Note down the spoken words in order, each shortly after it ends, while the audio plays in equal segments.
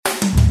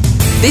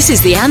This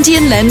is the Andy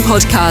and Len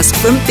podcast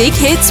from Big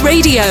Hits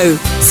Radio.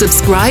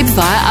 Subscribe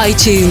via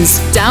iTunes.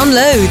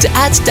 Download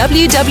at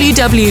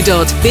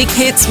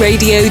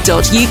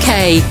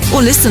www.bighitsradio.uk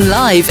or listen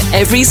live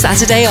every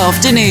Saturday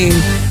afternoon.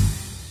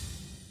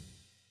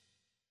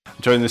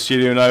 Join the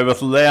studio now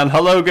with Len.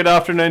 Hello, good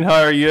afternoon.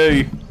 How are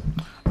you?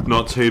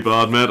 Not too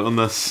bad, mate, on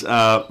this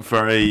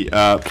very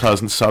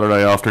pleasant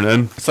Saturday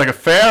afternoon. It's like a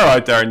fair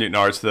out there in Newton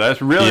Arts today.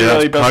 It's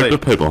really busy. Packed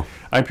with people.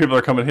 I think people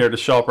are coming here to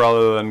shop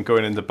rather than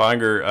going into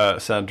Bangor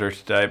Centre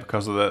today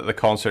because of the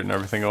concert and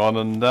everything on.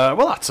 And,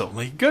 well, that's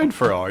only good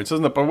for ours,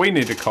 isn't it? But we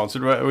need a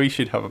concert. We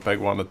should have a big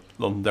one at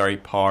Londonderry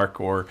Park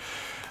or...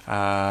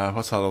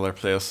 what's that other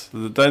place?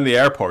 Down the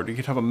airport. You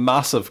could have a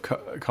massive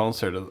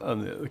concert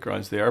on the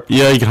grounds of the airport.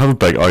 Yeah, you could have a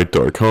big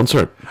outdoor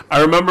concert. I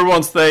remember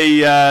once they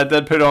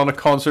did put on a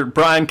concert.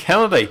 Brian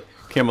Kennedy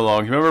came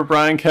along. You remember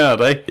Brian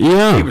Kennedy?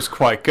 Yeah. He was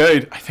quite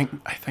good. I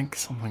think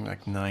something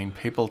like 9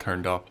 people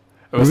turned up.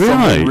 It was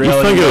really? Really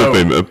you think low.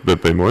 it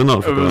would be more than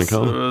that for Brian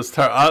Kennedy?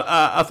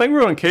 I think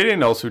Rowan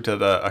Keating also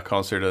did a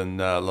concert in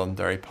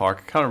Londonderry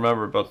Park. I can't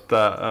remember, but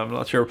I'm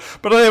not sure.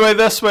 But anyway,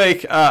 this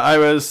week I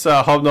was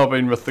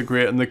hobnobbing with the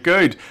great and the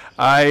good.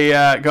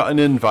 I got an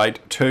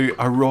invite to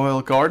a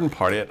royal garden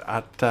party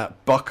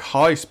at Buck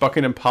House,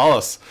 Buckingham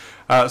Palace.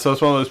 So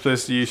it's one of those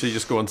places you usually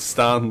just go and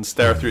stand and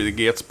stare through the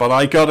gates. But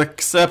I got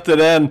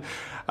accepted in.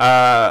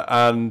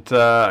 I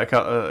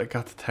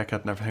got the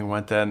ticket and everything,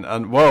 went in,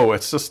 and whoa,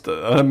 it's just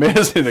an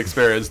amazing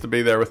experience to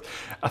be there with,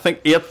 I think,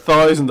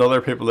 8,000 other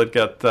people that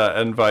get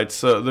invites.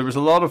 So there was a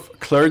lot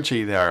of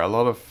clergy there, a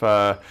lot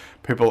of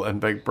people in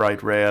big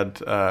bright red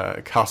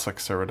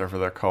cassocks or whatever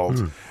they're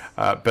called,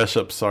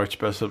 bishops,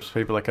 archbishops,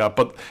 people like that.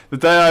 But the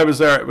day I was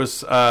there, it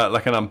was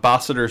like an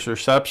ambassador's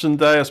reception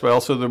day as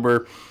well, so there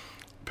were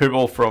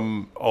people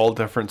from all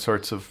different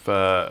sorts of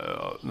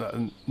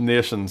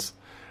nations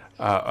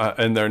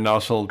in their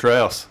national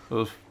dress. It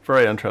was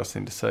very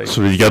interesting to see.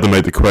 So did you get them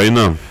out the Queen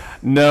then?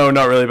 No,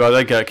 not really, but I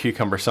did get a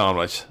cucumber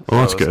sandwich. So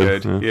oh, that's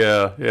good.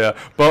 Yeah.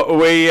 But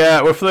we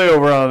flew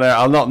over on there.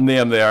 I'll not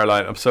name the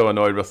airline. I'm so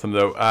annoyed with them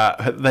though.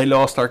 They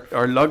lost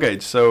our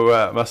luggage.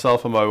 So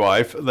myself and my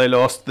wife, they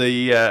lost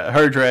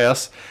her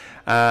dress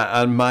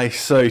and my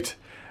suit.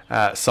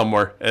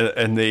 Somewhere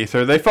in the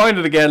ether. They found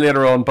it again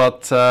later on,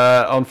 but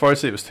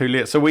unfortunately it was too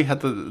late. So we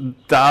had to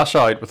dash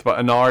out with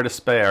about an hour to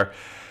spare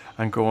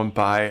and go and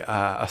buy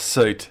a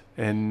suit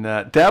in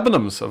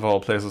Debenhams, of all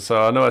places.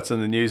 So I know it's in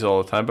the news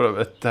all the time, but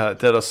it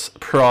did us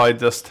proud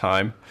this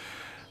time.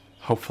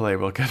 Hopefully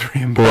we'll get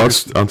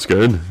reimbursed. Well, that's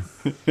good.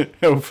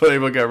 Hopefully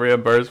we'll get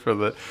reimbursed for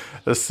the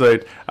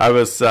suit. I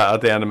was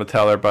at the end of my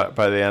teller by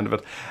the end of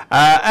it.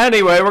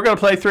 Anyway, we're going to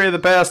play 3 of the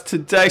best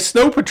today.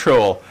 Snow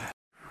Patrol.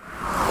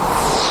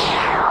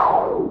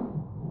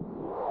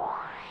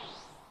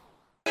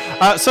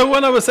 So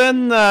when I was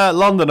in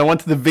London, I went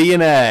to the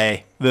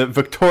V&A, the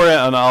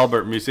Victoria and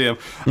Albert Museum,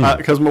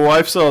 because my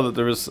wife saw that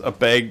there was a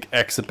big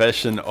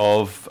exhibition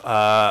of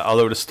a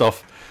load of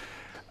stuff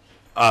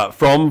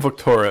from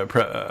Victoria,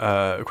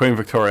 Queen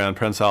Victoria and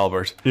Prince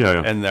Albert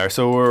in there.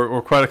 So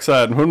we're quite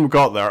excited. And when we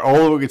got there,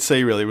 all we could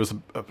see really was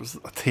a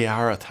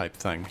tiara type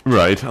thing.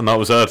 Right, and that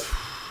was it.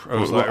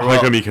 Like, how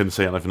come you couldn't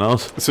see anything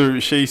else? So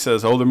she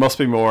says, "Oh, there must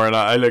be more." And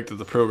I looked at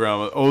the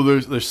program. Oh,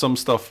 there's some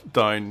stuff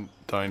down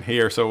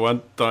here. So I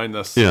went down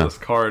this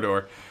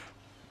corridor,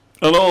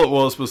 and all it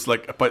was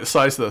like about the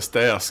size of this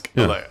desk,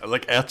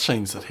 like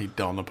etchings that he'd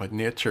done about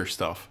nature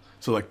stuff.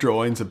 So like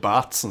drawings of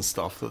bats and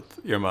stuff that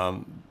your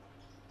man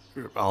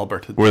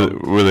Albert had done.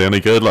 Were they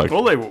any good? Like,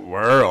 well, they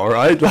were all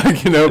right.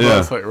 Like, you know, but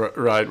it's like,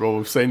 right. Well,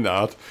 we've seen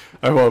that.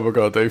 Now what we're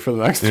gonna do for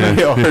the next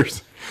 3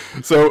 hours?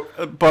 So,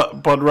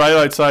 but right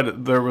outside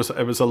it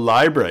was a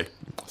library.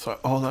 So,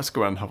 let's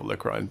go and have a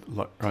look around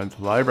the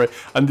library.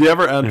 And do you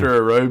ever enter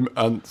a room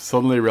and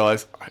suddenly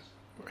realize I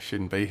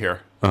shouldn't be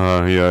here?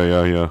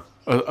 Yeah.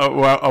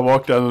 I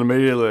walked in and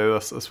immediately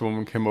this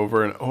woman came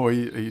over and are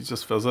you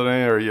just visiting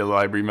or are you a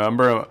library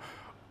member?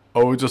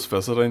 Just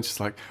visiting. She's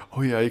like,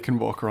 yeah, you can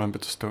walk around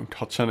but just don't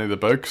touch any of the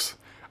books.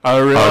 I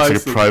realized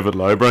it's like a private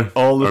library,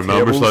 all the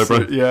members'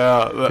 library. There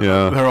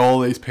are all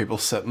these people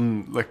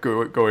sitting like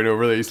going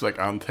over these like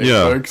antique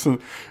books and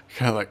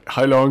kind of like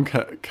how long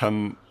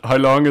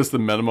is the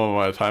minimum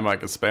amount of time I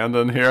can spend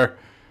in here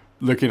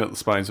looking at the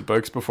spines of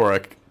books before I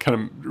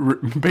kind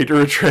of beat a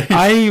retreat.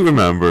 I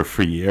remember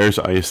for years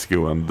I used to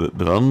go in the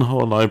London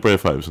Hall Library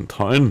if I was in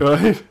town,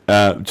 right?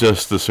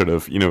 Just to sort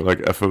of like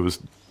if I was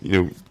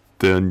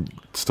doing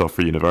stuff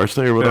for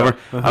university or whatever,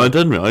 and I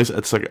didn't realise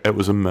it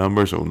was a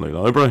members only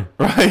library,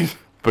 right?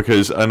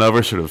 Because I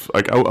never sort of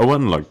like I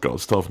went and like got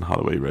stuff and had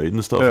a wee read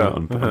and stuff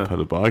and put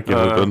it back,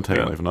 I didn't take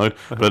anything out,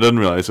 but I didn't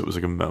realise it was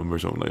like a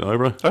members only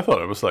library. I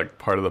thought it was like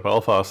part of the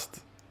Belfast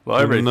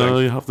library no,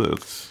 thing. You have to.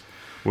 It's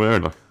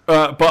weird.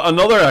 But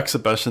another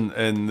exhibition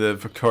in the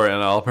Victoria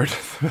and Albert,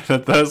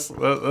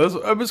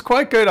 it was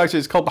quite good actually.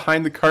 It's called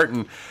Behind the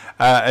Curtain.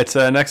 It's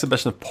an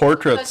exhibition of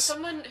portraits. As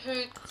someone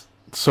who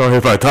Sorry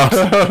about that.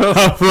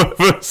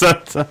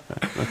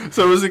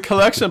 So it was a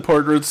collection of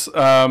portraits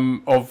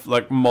of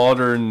like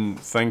modern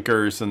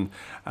thinkers and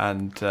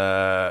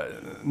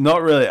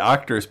not really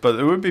actors, but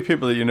it would be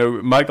people that, you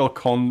know, Michael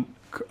Codron,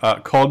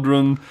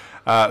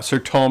 Sir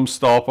Tom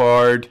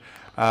Stoppard,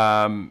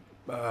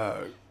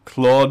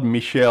 Claude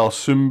Michel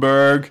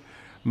Sumberg,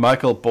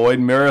 Michael Boyd,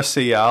 Mira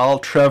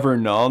Cial, Trevor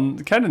Nunn,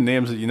 the kind of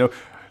names that, you know.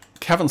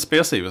 Kevin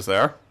Spacey was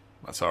there.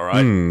 That's all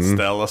right.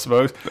 Still, I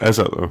suppose. Is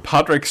it though?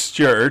 Patrick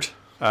Stewart.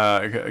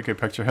 I could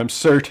picture him.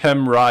 Sir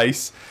Tim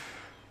Rice.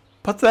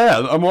 But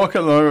then I'm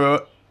walking along and going,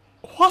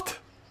 what?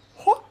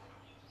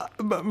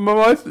 My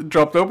mouth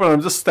dropped open.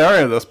 I'm just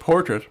staring at this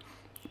portrait.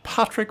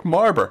 Patrick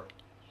Marber.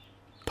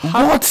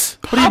 What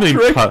do you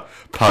mean,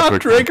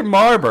 Patrick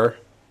Marber?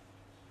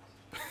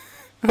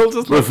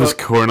 With his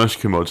Cornish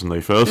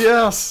curmudgeonly face.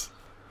 Yes.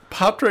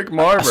 Patrick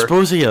Marber. I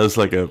suppose he is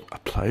like a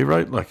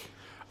playwright. Like,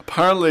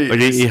 apparently, like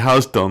he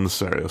has done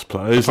serious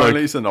plays. Apparently,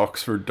 like, he's an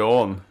Oxford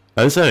Don.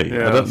 Is he?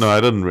 Yes.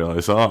 I didn't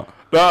realise that.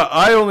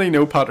 I only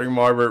know Patrick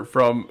Marber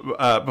from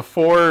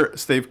before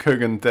Steve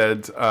Coogan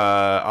did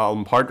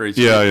Alan Partridge.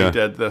 He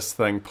did this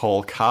thing,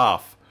 Paul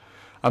Calf.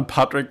 And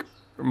Patrick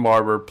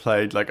Marber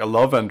played like a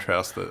love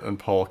interest in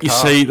Paul Calf. You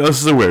see,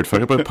 this is a weird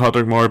thing about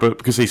Patrick Marber,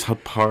 because he's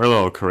had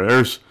parallel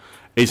careers.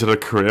 He's had a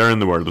career in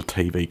the world of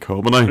TV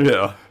comedy,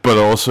 but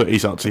also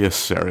he's actually a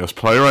serious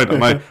playwright.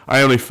 And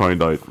I only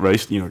found out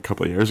a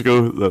couple of years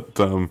ago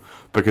that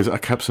because I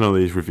kept seeing all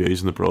these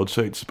reviews in the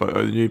broadsheets about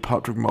the new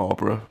Patrick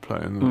Marber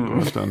playing the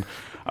West End,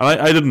 and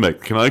I didn't make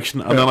the connection.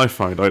 And then I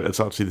found out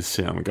it's actually the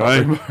same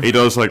guy. He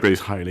does like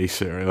these highly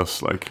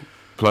serious like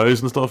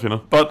plays and stuff, you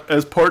know. But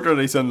his portrait,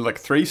 he's in like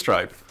 3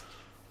 stripes.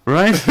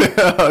 Right?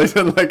 He's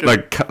in like a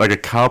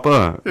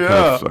kappa, kind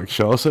of, like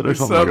shell suit or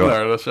something like that.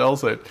 There in a shell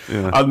suit.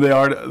 Yeah. And the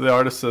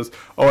artist says,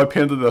 "Oh, I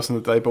painted this on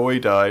the day Bowie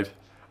died,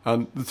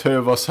 and the two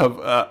of us have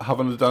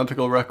an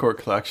identical record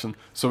collection.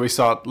 So we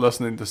sat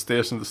listening to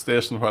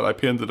station while I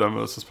painted him."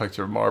 And it's this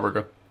picture of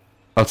Marber.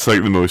 That's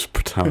like the most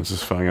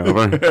pretentious thing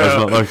ever, isn't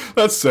it? Like,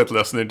 let's sit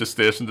listening to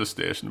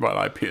station while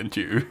I paint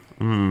you.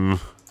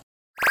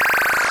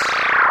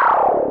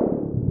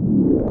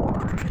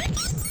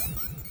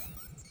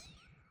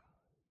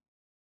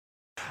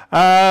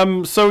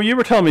 So you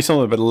were telling me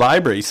something about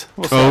libraries.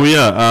 What's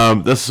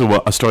that? This is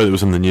a story that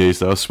was in the news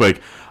this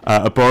week.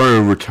 A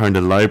borrower returned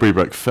a library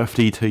book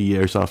 52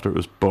 years after it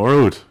was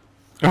borrowed.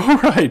 Oh,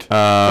 right.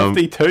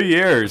 52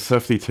 years.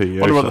 52 years.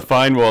 I wonder what the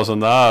fine was on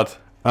that.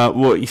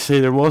 Well, you see,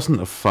 there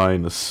wasn't a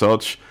fine as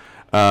such.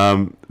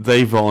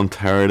 They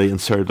voluntarily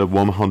inserted a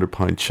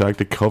 £100 cheque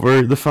to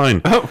cover the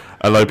fine. Oh.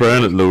 A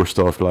librarian at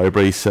Lowestoft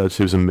Library said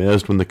she was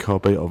amazed when the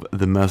copy of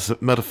The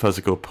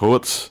Metaphysical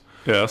Poets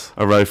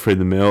arrived through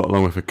the mail,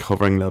 along with a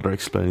covering letter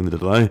explaining the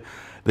delay.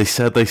 They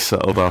said they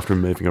settled after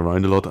moving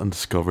around a lot and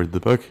discovered the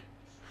book.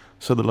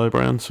 So the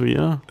librarian,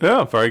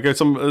 yeah, very good.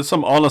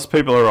 Some honest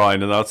people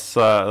around, and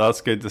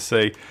that's good to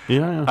see.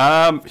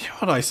 Yeah. You know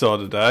what I saw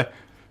today?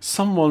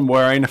 Someone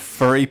wearing a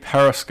furry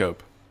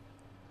periscope.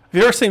 Have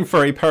you ever seen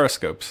furry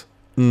periscopes?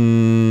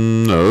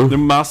 No. They're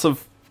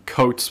massive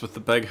coats with the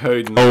big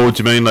hood. And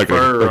do you mean like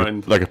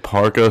a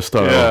parka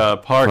style? Yeah,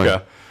 parka.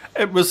 Right.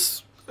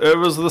 It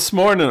was this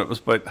morning. It was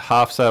about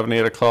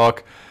 7:30, 8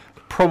 o'clock.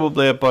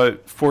 Probably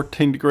about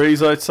 14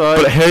 degrees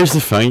outside. But here's the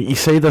thing: you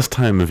see, this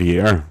time of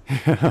year,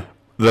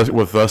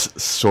 with this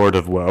sort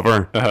of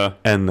weather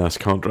in this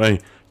country,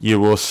 you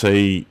will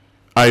see.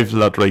 I've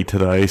literally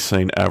today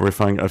seen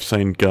everything. I've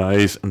seen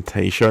guys in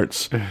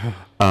t-shirts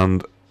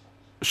and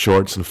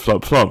shorts and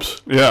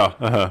flip-flops. Yeah.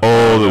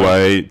 All the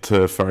way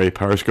to furry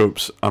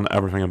periscopes and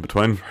everything in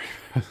between.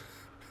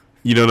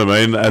 You know what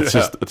I mean? It's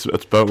just it's a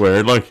bit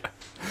weird, like.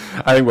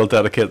 I think we'll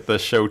dedicate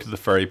this show to the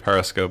furry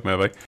periscope,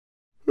 maybe.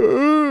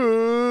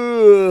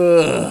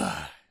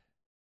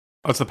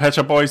 That's the Pet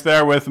Shop Boys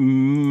there with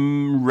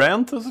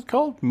Rent, is it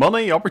called?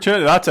 Money,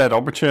 Opportunity. That's it,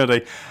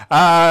 Opportunity.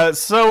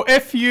 So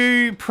if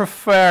you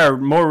prefer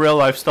more real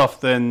life stuff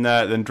than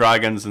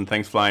dragons and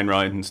things flying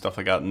around and stuff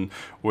like that, and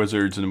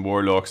wizards and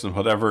warlocks and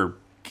whatever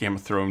Game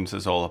of Thrones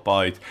is all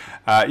about,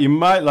 you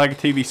might like a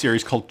TV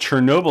series called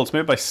Chernobyl. It's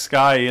made by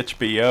Sky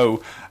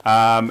HBO.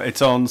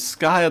 It's on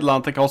Sky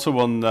Atlantic, also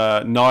on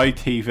Now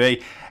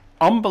TV.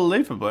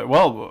 Unbelievably,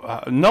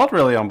 well, not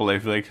really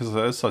unbelievably, because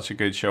it is such a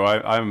good show.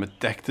 I'm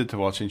addicted to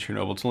watching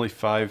Chernobyl. It's only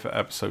 5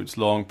 episodes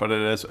long, but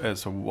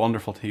it's a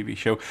wonderful TV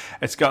show.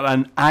 It's got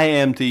an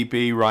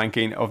IMDb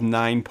ranking of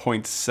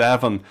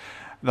 9.7.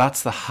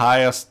 That's the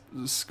highest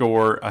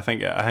score I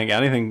think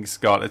anything's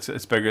got.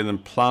 It's bigger than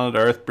Planet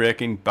Earth,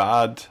 Breaking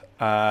Bad,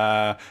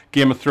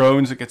 Game of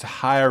Thrones. It gets a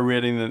higher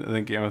rating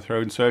than Game of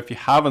Thrones. So if you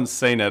haven't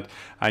seen it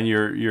and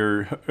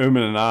you're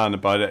umming and ahhing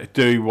about it,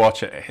 do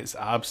watch it. It's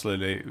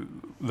absolutely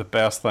the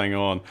best thing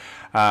on.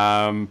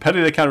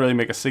 Pity they can't really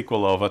make a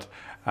sequel of it.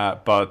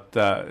 But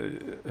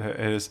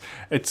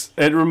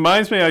it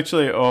reminds me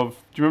actually of.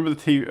 Do you remember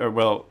the TV?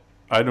 Well,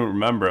 I don't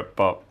remember it,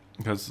 but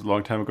because it's a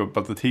long time ago.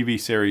 But the TV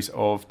series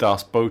of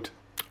Das Boot.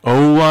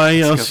 Oh,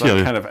 yes, it's got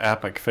that kind of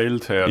epic feel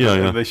to it.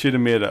 Yeah. They should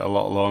have made it a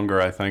lot longer,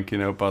 I think,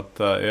 But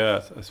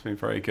it's been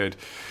very good.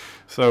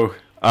 So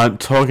And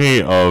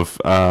talking of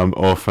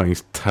all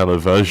things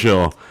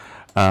televisual,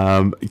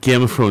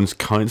 Game of Thrones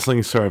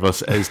counselling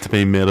service is to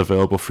be made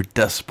available for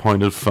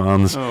disappointed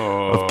fans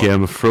of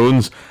Game of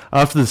Thrones.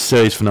 After the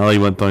series finale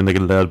went down like a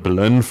lead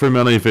balloon for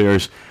many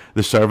viewers,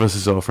 the service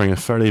is offering a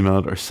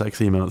 30-minute or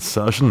 60-minute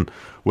session,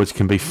 which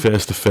can be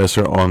face-to-face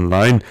or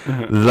online.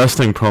 The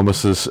listing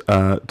promises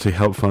to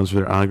help fans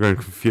with their anger and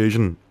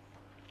confusion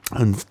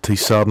and to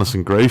sadness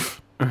and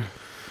grief.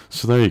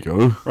 So there you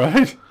go.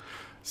 Right.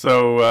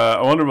 So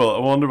I wonder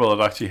will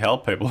it actually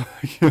help people?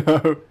 You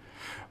know.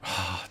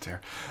 Oh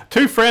dear.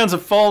 Two friends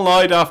have fallen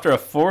out after a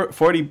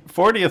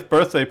 40th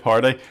birthday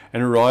party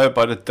in a row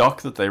about a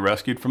duck that they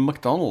rescued from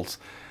McDonald's.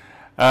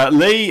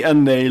 Lee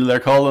and Neil, they're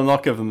called. I'll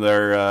not give them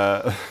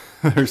their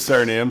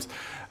surnames.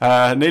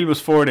 Neil was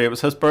 40. It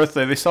was his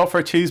birthday. They stopped for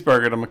a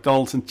cheeseburger at a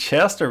McDonald's in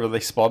Chester where they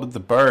spotted the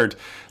bird.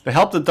 They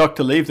helped the duck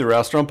to leave the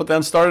restaurant, but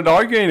then started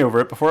arguing over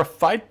it before a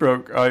fight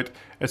broke out.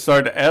 It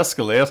started to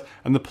escalate,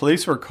 and the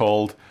police were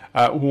called.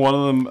 One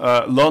of them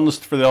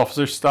lunged for the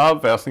officer's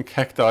stab vest and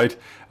kicked out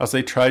as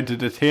they tried to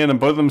detain him.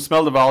 Both of them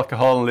smelled of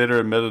alcohol and later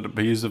admitted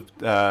abusive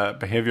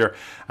behaviour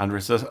and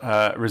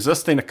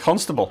resisting a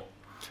constable.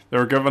 They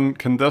were given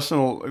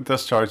conditional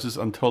discharges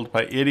and told to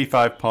pay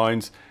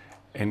 £85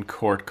 in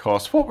court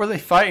costs. What were they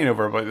fighting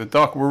over about the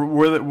duck?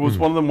 Was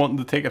one of them wanting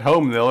to take it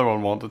home and the other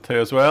one wanted to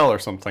as well or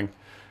something?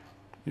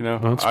 You know,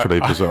 that's pretty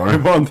bizarre. I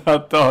want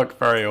that duck.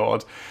 Very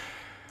odd.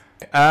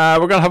 We're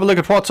going to have a look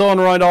at what's on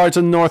around Ards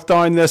and North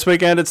Down this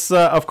weekend. It's,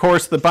 of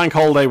course, the bank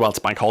holiday. Well, it's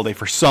bank holiday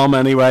for some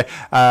anyway,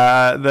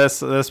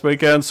 this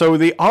weekend. So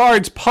the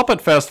Ards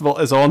Puppet Festival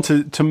is on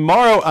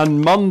tomorrow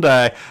and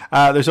Monday.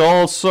 There's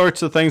all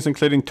sorts of things,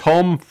 including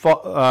Tom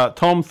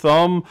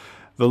Thumb,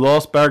 The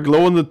Lost Bear,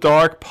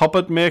 glow-in-the-dark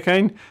puppet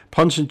making,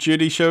 Punch and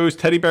Judy shows,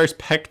 Teddy Bear's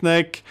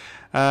Picnic,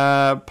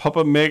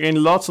 puppet making,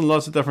 lots and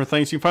lots of different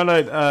things. You can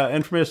find out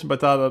information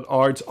about that at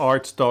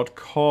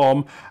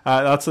ardsarts.com.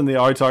 That's in the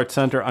Ards Arts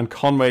Centre and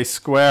Conway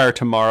Square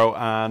tomorrow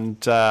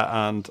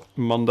and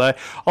Monday.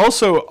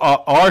 Also,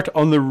 Art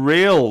on the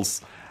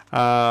Rails.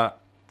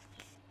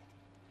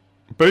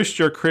 Boost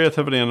your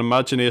creativity and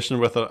imagination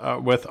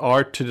with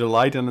art to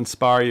delight and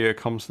inspire you,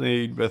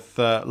 accompanied with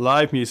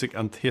live music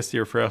and tasty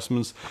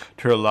refreshments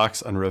to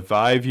relax and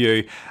revive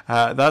you.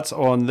 That's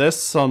on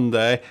this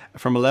Sunday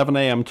from 11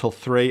 a.m. till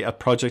 3 at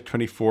Project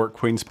 24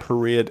 Queen's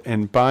Parade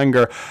in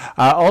Bangor.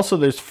 Also,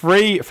 there's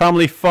free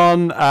family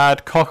fun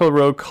at Cockle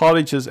Road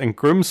Cottages in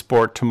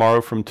Groomsport tomorrow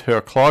from 2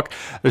 o'clock.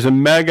 There's a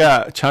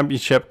mega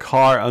championship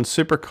car and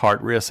supercart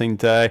racing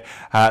day.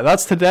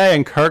 That's today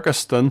in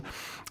Kirkeston.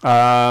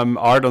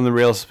 Art on the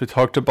Rails, as we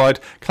talked about.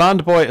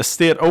 Clandeboy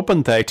Estate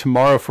Open Day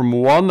tomorrow from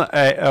 1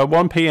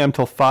 p.m.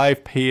 till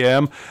 5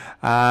 p.m.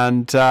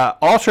 And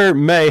Otter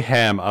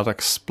Mayhem at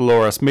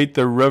Explorus. Meet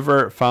the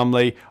river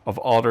family of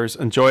otters.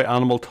 Enjoy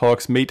animal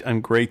talks, meet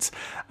and greets,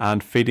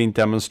 and feeding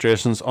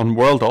demonstrations on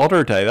World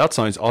Otter Day. That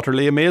sounds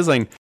utterly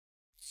amazing.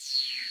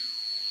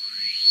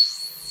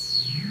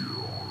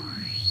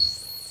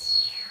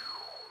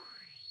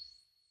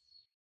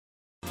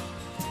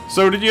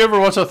 So, did you ever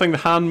watch that thing, The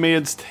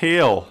Handmaid's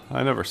Tale?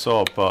 I never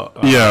saw it,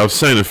 but... yeah, I've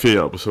seen a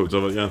few episodes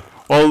of it, yeah.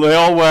 Well, they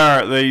all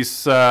wear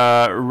these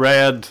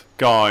red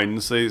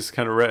gowns, these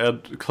kind of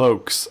red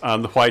cloaks,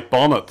 and the white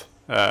bonnet.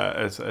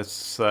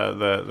 It's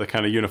the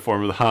kind of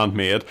uniform of the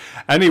handmaid.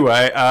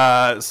 Anyway,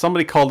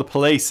 somebody called the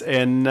police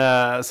in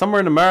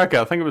somewhere in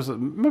America, I think it was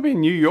maybe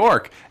in New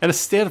York, in a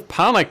state of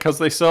panic because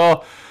they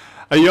saw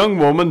a young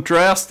woman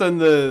dressed in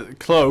the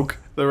cloak,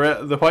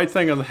 the white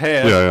thing on the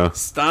head,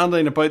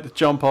 standing about to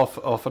jump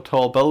off a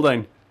tall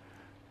building.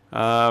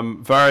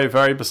 Very,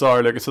 very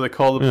bizarre looking. So they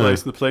called the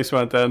police, and the police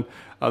went in,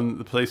 and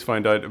the police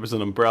found out it was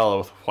an umbrella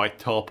with a white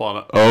top on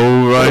it.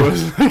 Oh, right.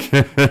 So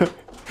it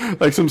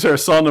was like some sort of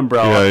sun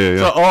umbrella. Yeah.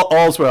 So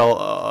all's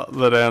well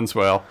that ends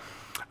well.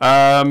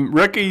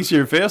 Ricky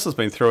Gervais has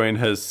been throwing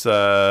his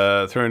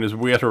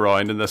weight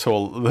around in this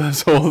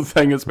whole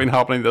thing that's been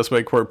happening this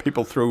week, where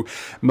people threw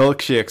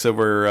milkshakes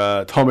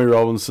over Tommy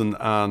Robinson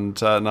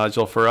and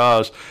Nigel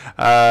Farage.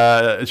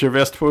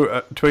 Gervais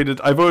tweeted,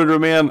 "I voted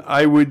Remain.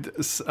 I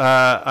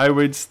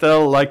would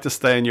still like to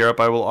stay in Europe.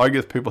 I will argue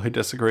with people who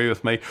disagree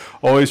with me.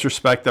 Always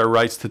respect their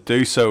rights to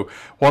do so.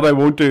 What I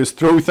won't do is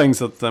throw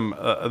things at them.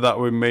 That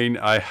would mean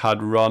I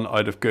had run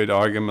out of good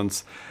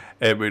arguments.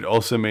 It would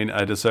also mean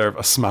I deserve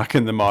a smack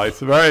in the mouth."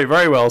 Very,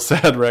 very well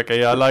said,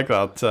 Ricky. I like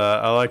that.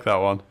 I like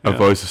that one. A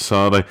voice of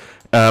sanity.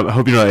 I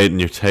hope you're not eating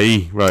your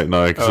tea right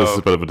now, because this is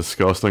a bit of a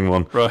disgusting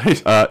one.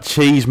 Right.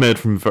 Cheese made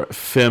from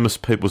famous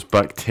people's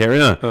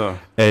bacteria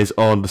is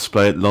on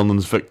display at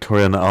London's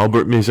Victoria and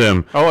Albert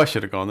Museum. Oh, I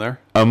should have gone there.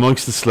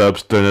 Amongst the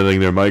celebs donating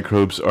their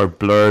microbes are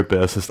Blur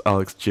bassist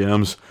Alex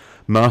James,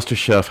 Master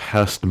Chef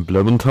Heston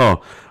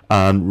Blumenthal,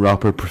 and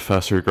rapper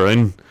Professor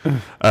Green.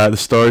 The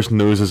stars'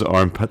 noses,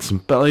 armpits,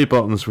 and belly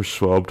buttons were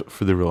swabbed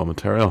for the raw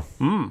material.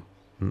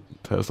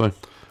 Tasty.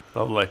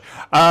 Lovely.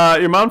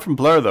 Your man from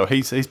Blur, though,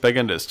 he's big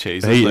into his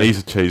cheese. He's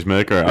a cheese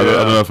maker. Yeah. I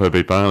don't know if I'd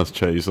be buying his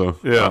cheese, though.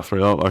 Yeah. After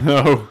that, like.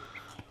 No.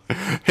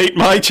 Eat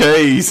my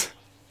cheese.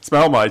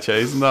 Smell my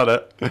cheese, isn't that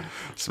it?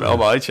 Smell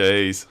my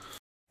cheese.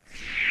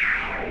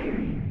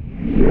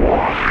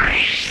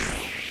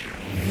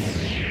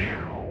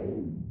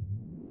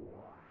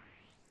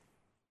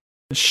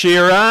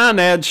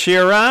 Ed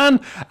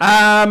Sheeran.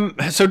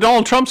 So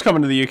Donald Trump's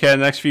coming to the UK in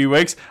the next few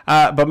weeks,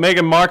 but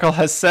Meghan Markle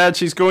has said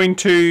she's going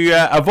to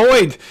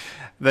avoid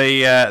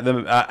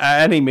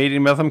any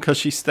meeting with him because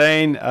she's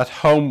staying at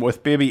home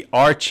with baby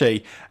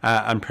Archie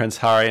and Prince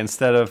Harry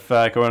instead of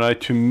going out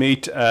to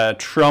meet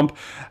Trump,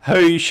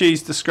 who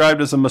she's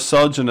described as a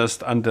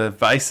misogynist and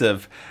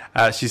divisive.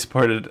 She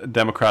supported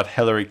Democrat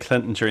Hillary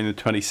Clinton during the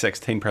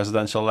 2016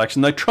 presidential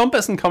election. Now, Trump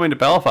isn't coming to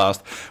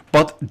Belfast,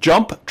 but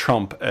Jump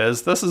Trump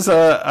is. This is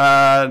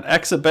an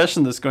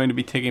exhibition that's going to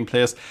be taking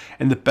place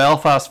in the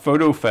Belfast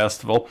Photo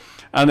Festival.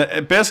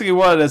 And basically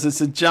what it is, it's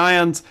a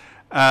giant,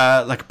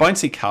 like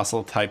bouncy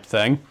castle type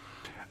thing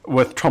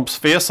with Trump's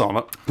face on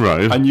it.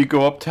 Right. And you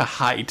go up to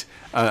height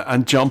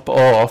and jump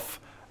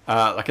off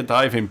like a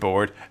diving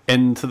board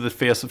into the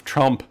face of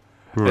Trump.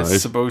 Right.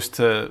 It's supposed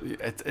to,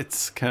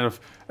 it's kind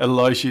of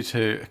allows you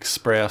to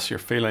express your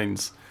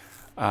feelings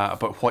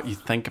about what you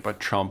think about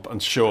Trump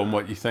and show him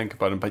what you think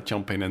about him by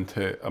jumping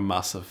into a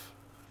massive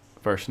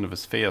version of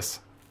his face.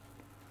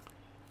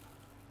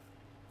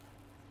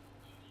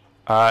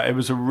 It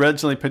was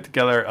originally put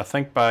together, I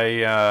think,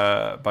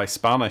 by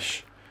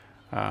Spanish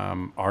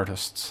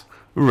artists.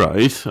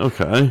 Right,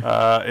 okay.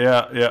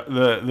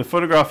 The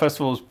Photograph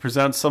Festival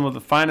presents some of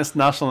the finest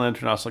national and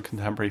international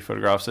contemporary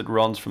photographs. It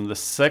runs from the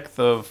 6th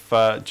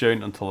of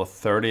June until the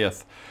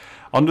 30th.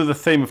 Under the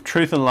theme of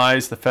Truth and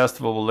Lies, the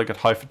festival will look at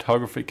how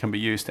photography can be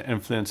used to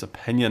influence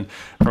opinion,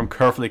 from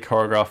carefully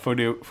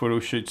choreographed photo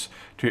shoots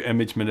to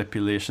image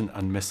manipulation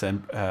and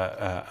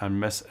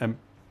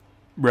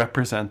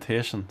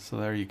misrepresentation. So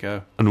there you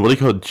go. And what do you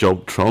call it?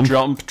 Jump Trump?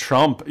 Jump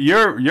Trump.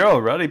 You're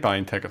already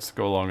buying tickets to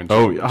go along and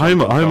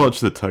how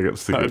much are the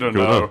tickets to I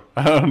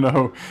don't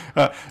know.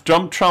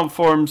 Jump Trump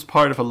forms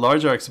part of a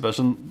larger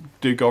exhibition,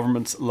 Do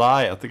Governments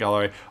Lie, at the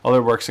gallery.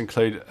 Other works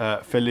include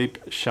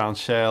Philippe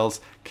Chanchel's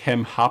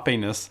Kim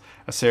Happiness,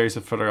 a series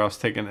of photographs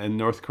taken in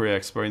North Korea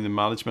exploring the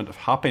management of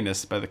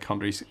happiness by the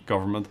country's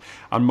government,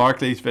 and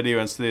Mark Lee's video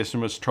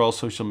installation, which trawls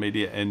social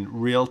media in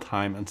real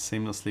time and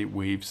seamlessly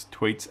weaves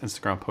tweets,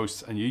 Instagram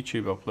posts and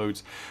YouTube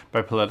uploads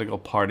by political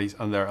parties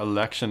and their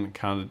election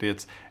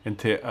candidates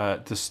into a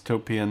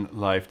dystopian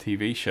live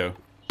TV show.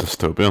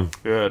 Dystopian.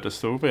 Yeah,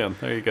 dystopian.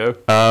 There you go.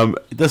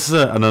 This is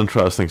an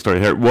interesting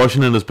story here.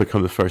 Washington has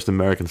become the first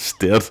American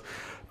state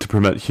to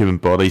permit human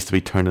bodies to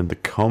be turned into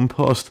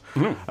compost.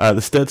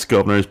 The state's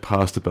governor has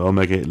passed a bill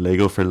making it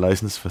legal for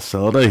licensed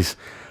facilities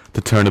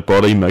to turn a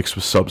body mixed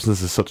with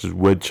substances such as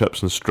wood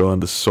chips and straw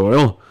into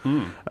soil.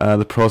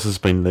 The process has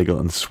been legal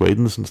in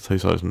Sweden since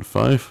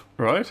 2005.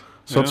 Right.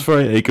 So it's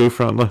very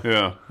eco-friendly.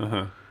 Yeah.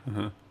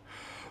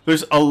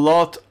 There's a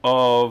lot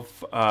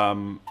of...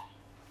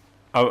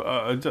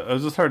 I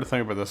just heard to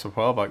think about this a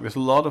while back. There's a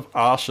lot of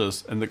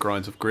ashes in the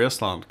grounds of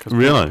Graceland because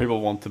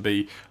people want to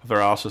be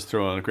their ashes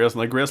thrown in Graceland.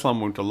 Like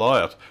Graceland won't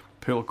allow it.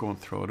 People go and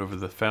throw it over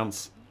the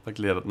fence like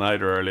late at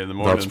night or early in the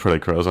morning. That's pretty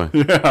crazy.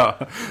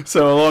 Yeah.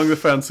 So along the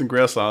fence in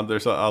Graceland,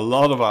 there's a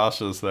lot of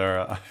ashes there,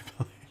 I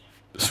believe.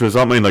 So does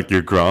that mean like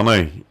your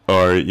granny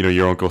or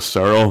your Uncle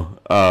Cyril,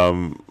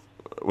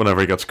 whenever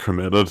he gets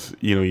cremated,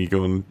 you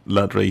go and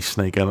literally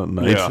sneak in at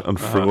night and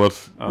throw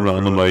it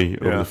randomly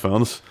over the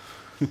fence?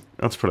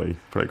 That's pretty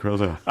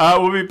crazy.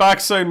 We'll be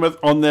back soon with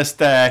On This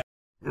Day.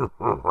 Now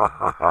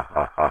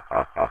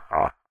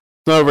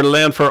over to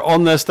Lane for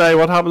On This Day.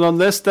 What happened on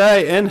this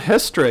day in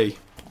history?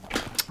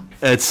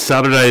 It's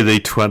Saturday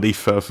the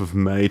 25th of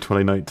May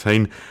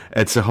 2019.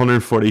 It's the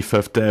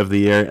 145th day of the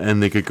year in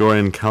the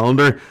Gregorian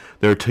calendar.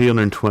 There are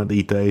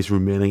 220 days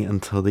remaining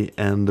until the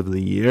end of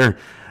the year.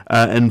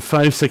 In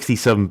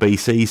 567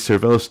 BC,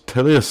 Servius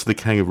Tullius, the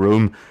king of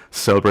Rome,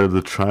 celebrated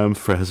the triumph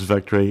for his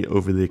victory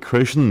over the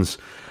Etruscans.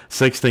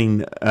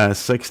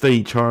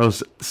 1660,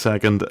 Charles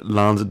II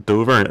lands at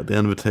Dover at the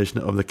invitation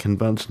of the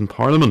Convention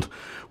Parliament,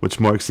 which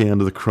marks the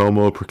end of the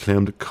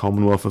Cromwell-proclaimed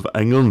Commonwealth of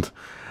England.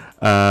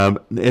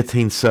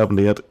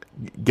 1878,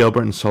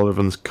 Gilbert and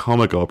Sullivan's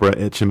comic opera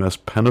HMS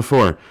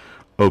Pinafore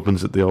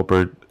opens at the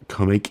Opera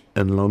Comique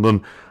in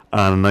London,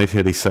 and in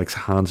 1986,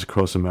 Hands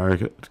Across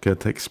America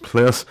takes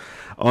place.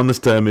 On this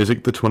day of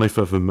music, the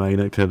 25th of May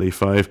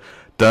 1985,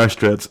 Dire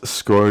Straits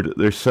scored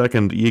their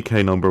second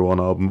UK #1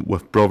 album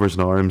with Brothers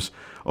in Arms,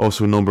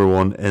 also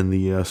 #1 in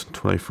the US and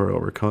 24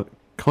 other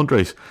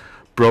countries.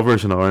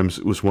 Brothers in Arms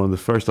was one of the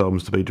first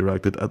albums to be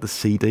directed at the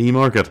CD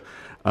market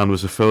and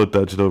was a full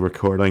digital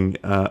recording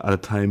at a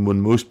time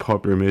when most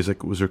popular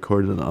music was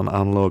recorded on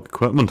analogue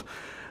equipment.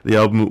 The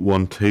album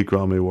won 2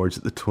 Grammy Awards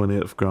at the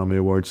 28th Grammy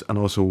Awards and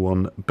also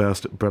won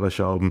Best British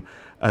Album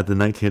at the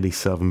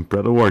 1987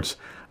 Brit Awards,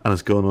 and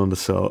has gone on to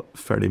sell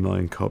 30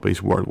 million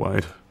copies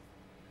worldwide.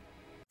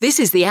 This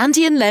is the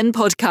Andy and Len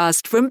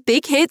podcast from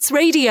Big Hits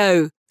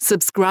Radio.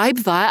 Subscribe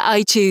via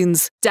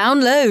iTunes.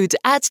 Download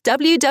at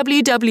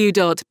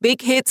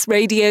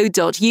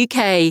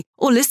www.bighitsradio.uk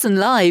or listen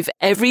live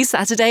every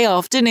Saturday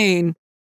afternoon.